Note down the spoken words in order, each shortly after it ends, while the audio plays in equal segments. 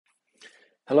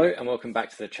Hello and welcome back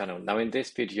to the channel. Now in this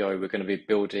video we're going to be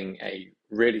building a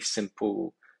really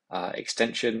simple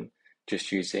extension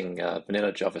just using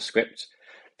vanilla JavaScript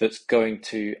that's going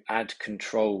to add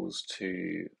controls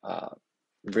to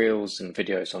reels and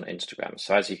videos on Instagram.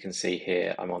 So as you can see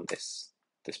here, I'm on this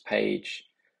page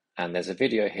and there's a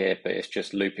video here, but it's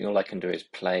just looping. All I can do is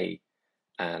play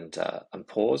and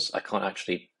pause. I can't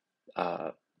actually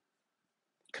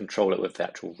control it with the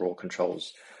actual raw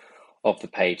controls of the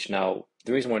page. Now,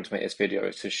 the reason I wanted to make this video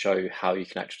is to show how you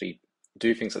can actually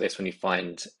do things like this when you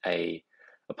find a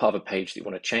part of a page that you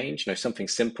want to change, something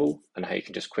simple, and how you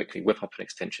can just quickly whip up an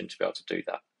extension to be able to do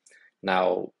that.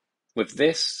 Now, with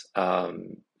this,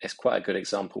 it's quite a good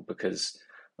example because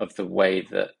of the way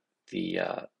that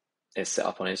it's set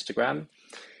up on Instagram.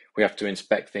 We have to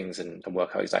inspect things and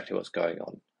work out exactly what's going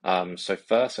on. So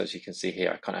first, as you can see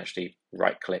here, I can't actually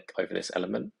right click over this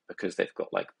element because they've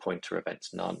got like pointer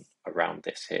events none around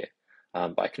this here.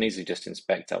 But I can easily just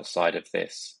inspect outside of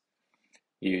this,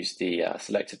 use the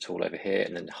selector tool over here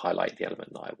and then highlight the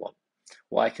element that I want.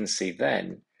 What I can see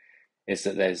then is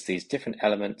that there's these different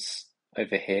elements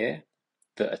over here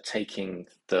that are taking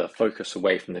the focus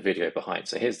away from the video behind.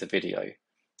 So here's the video,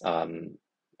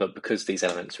 but because these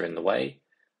elements are in the way,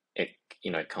 it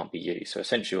can't be used. So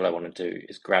essentially what I want to do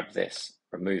is grab this,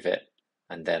 remove it,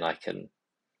 and then I can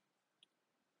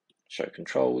show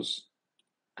controls,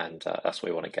 and that's what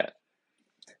we want to get.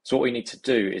 So what we need to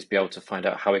do is be able to find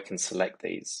out how we can select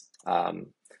these.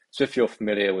 So if you're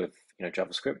familiar with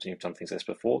JavaScript and you've done things like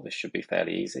this before, this should be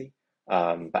fairly easy.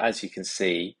 But as you can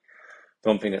see, the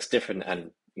one thing that's different,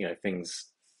 and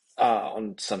things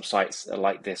on some sites are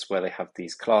like this, where they have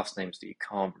these class names that you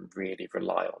can't really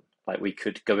rely on. Like we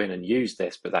could go in and use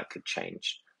this, but that could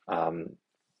change. So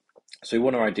we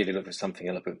want to ideally look for something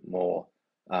a little bit more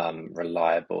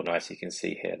reliable. Now, as you can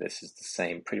see here, this is the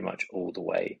same pretty much all the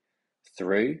way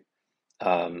through.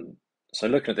 So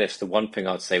looking at this, the one thing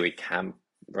I'd say we can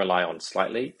rely on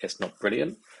slightly, it's not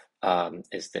brilliant,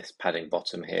 is this padding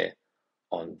bottom here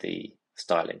on the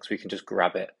styling. So we can just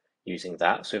grab it using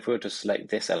that. So if we were to select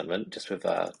this element just with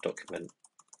a document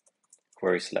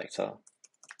query selector,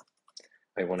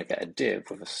 we want to get a div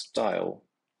with a style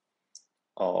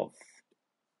of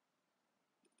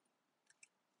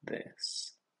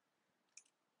this.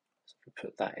 So if we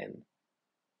put that in,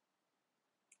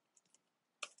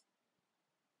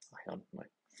 hang on, no.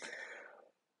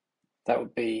 That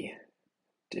would be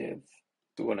div.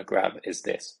 We want to grab is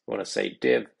this. We want to say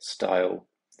div style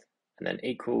and then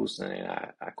equals, and in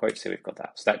our quotes here we've got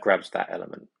that. So that grabs that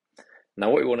element.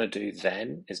 Now what we want to do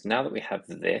then is, now that we have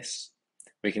this,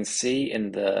 we can see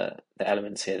in the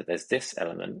elements here that there's this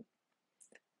element,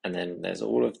 and then there's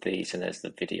all of these, and there's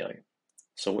the video.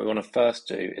 So what we want to first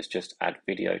do is just add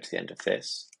video to the end of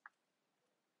this.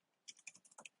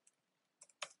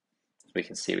 So we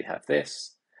can see we have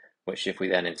this, which if we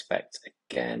then inspect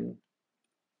again,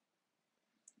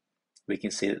 we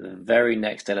can see that the very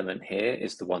next element here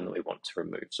is the one that we want to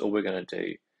remove. So all we're going to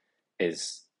do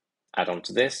is add on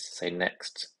to this, say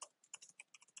next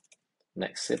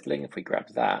sibling. If we grab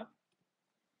that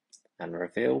and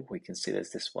reveal, we can see there's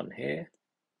this one here,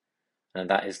 and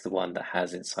that is the one that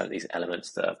has inside these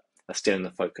elements that are stealing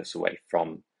the focus away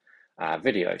from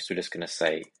video. So we're just going to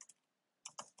say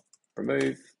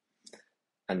remove,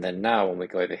 and then now when we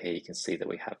go over here, you can see that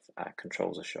we have our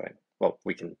controls are showing. Well,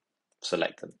 we can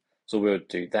select them. So what we'll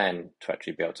do then to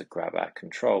actually be able to grab our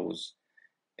controls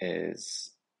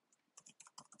is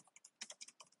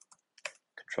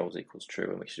controls equals true,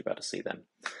 and we should be able to see them.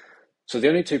 So the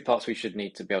only two parts we should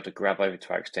need to be able to grab over to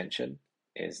our extension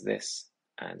is this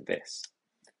and this.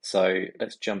 So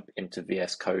let's jump into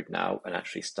VS Code now and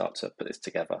actually start to put this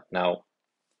together. Now,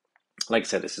 like I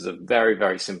said, this is a very,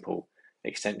 very simple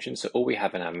extension. So all we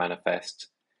have in our manifest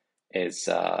is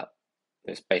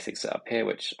this basic setup here,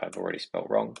 which I've already spelled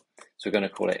wrong. So we're going to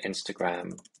call it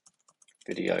Instagram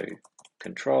video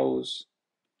controls.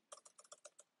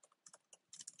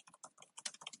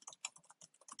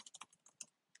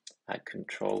 Add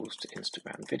controls to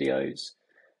Instagram videos,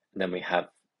 and then we have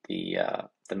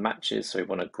the matches. So we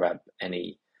want to grab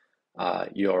any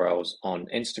URLs on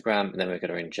Instagram, and then we're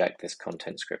going to inject this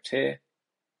content script here.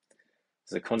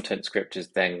 So the content script is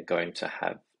then going to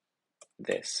have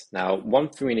this. Now, one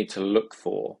thing we need to look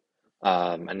for,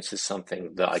 and this is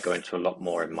something that I go into a lot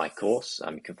more in my course,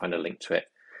 you can find a link to it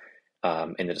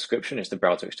in the description, is the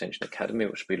Browser Extension Academy,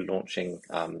 which will be launching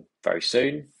very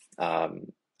soon.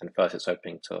 And first it's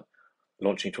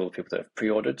launching to all the people that have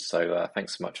pre-ordered. So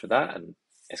thanks so much for that. And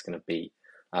it's going to be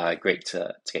great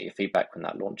to get your feedback when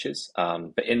that launches.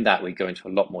 But in that, we go into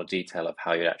a lot more detail of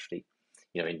how you actually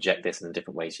inject this and the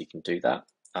different ways you can do that.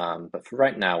 But for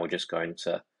right now, we're just going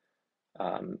to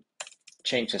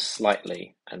change this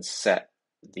slightly and set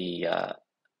the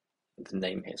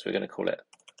name here. So we're going to call it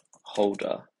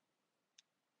holder,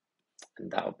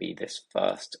 and that will be this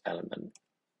first element.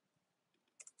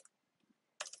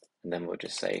 And then we'll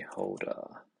just say holder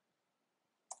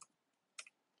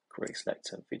query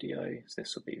selector video. So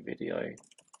this will be video.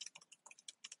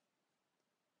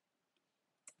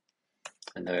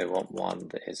 And then we want one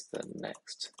that is the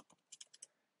next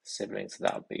sibling. So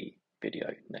that'll be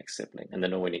video next sibling. And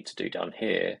then all we need to do down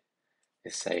here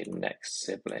is say next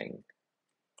sibling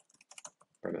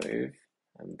remove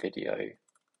and video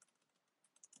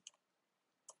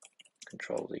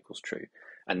controls equals true.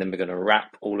 And then we're going to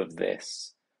wrap all of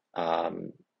this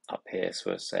up here. So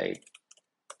we'll say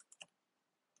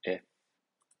if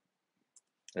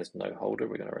there's no holder,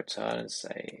 we're going to return and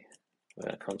say, we're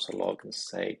going to console log and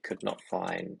say could not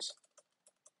find.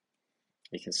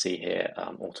 You can see here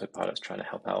Autopilot's trying to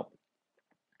help out.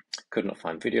 Could not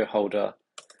find video holder,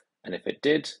 and if it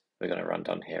did, we're going to run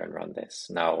down here and run this.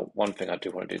 Now, one thing I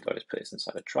do want to do though is put this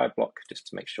inside a try block just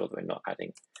to make sure that we're not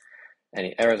adding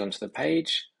any errors onto the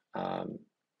page.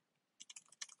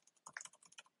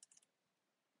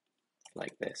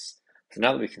 Like this. So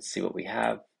now that we can see what we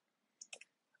have,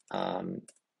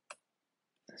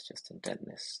 let's just indent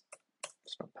this.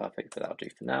 It's not perfect, but that'll do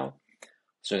for now.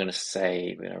 So we're going to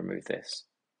say we're going to remove this.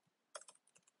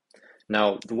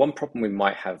 Now, the one problem we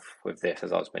might have with this,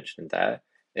 as I was mentioning there,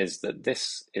 is that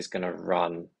this is going to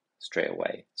run straight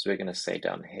away. So we're going to say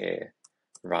down here,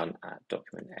 run at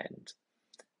document end.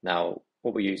 Now,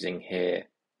 what we're using here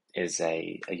is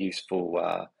a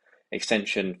useful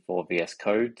extension for VS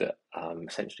Code that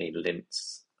essentially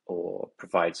links or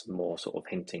provides more sort of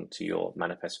hinting to your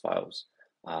manifest files.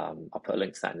 I'll put a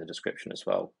link to that in the description as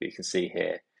well. But you can see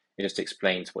here, it just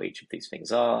explains what each of these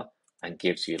things are and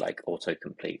gives you like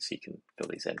autocomplete so you can fill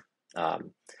these in,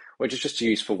 which is just a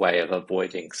useful way of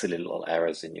avoiding silly little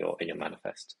errors in your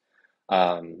manifest.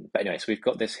 But anyway, so we've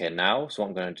got this here now. So what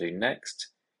I'm going to do next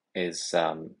is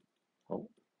what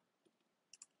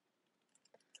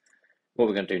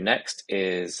we're going to do next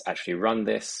is actually run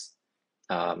this.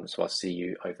 So I'll see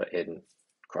you over in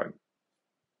Chrome.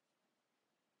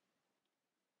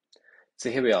 So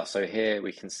here we are. So here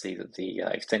we can see that the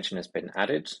extension has been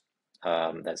added.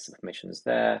 There's the permissions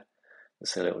there.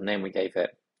 There's a little name we gave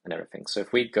it and everything. So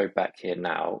if we go back here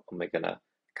now and we're going to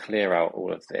clear out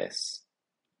all of this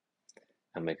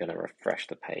and we're going to refresh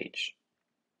the page.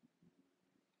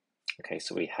 Okay,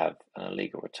 so we have an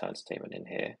illegal return statement in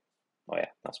here. Oh yeah,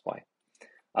 that's why.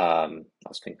 I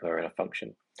was thinking we were in a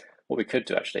function. What we could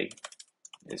do actually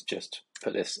is just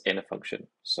put this in a function.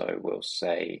 So we'll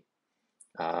say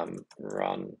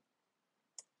run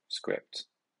script,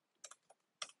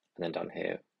 and then down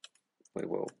here we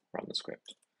will run the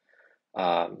script.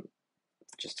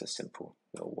 Just a simple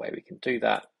little way we can do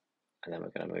that, and then we're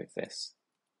going to move this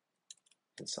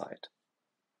inside.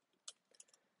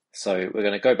 So we're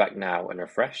going to go back now and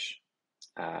refresh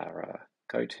our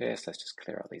code here. So let's just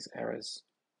clear out these errors.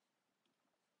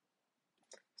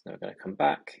 So now we're going to come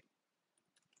back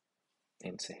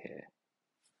into here.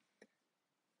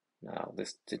 Now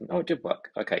this didn't, oh, it did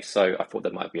work. Okay, so I thought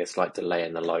there might be a slight delay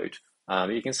in the load.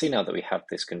 You can see now that we have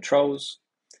this controls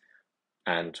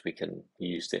and we can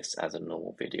use this as a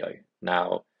normal video.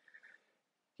 Now,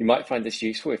 you might find this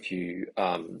useful if you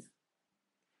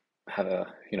have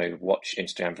watch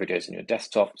Instagram videos on your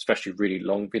desktop, especially really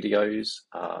long videos.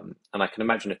 And I can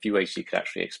imagine a few ways you could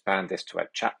actually expand this to add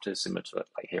chapters similar to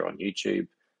like here on YouTube.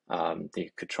 You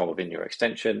could control within your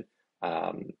extension.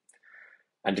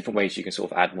 And different ways you can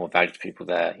sort of add more value to people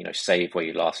there, save where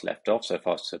you last left off. So if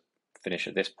I was to finish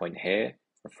at this point here,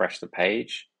 refresh the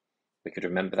page, we could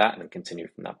remember that and then continue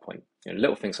from that point.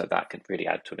 Little things like that could really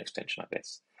add to an extension like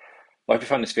this. Well, I hope you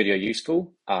found this video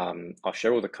useful. I'll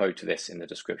share all the code to this in the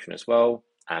description as well.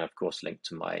 And of course, link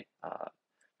to my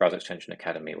Browser Extension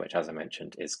Academy, which as I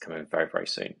mentioned, is coming very, very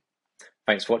soon.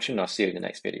 Thanks for watching. I'll see you in the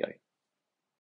next video.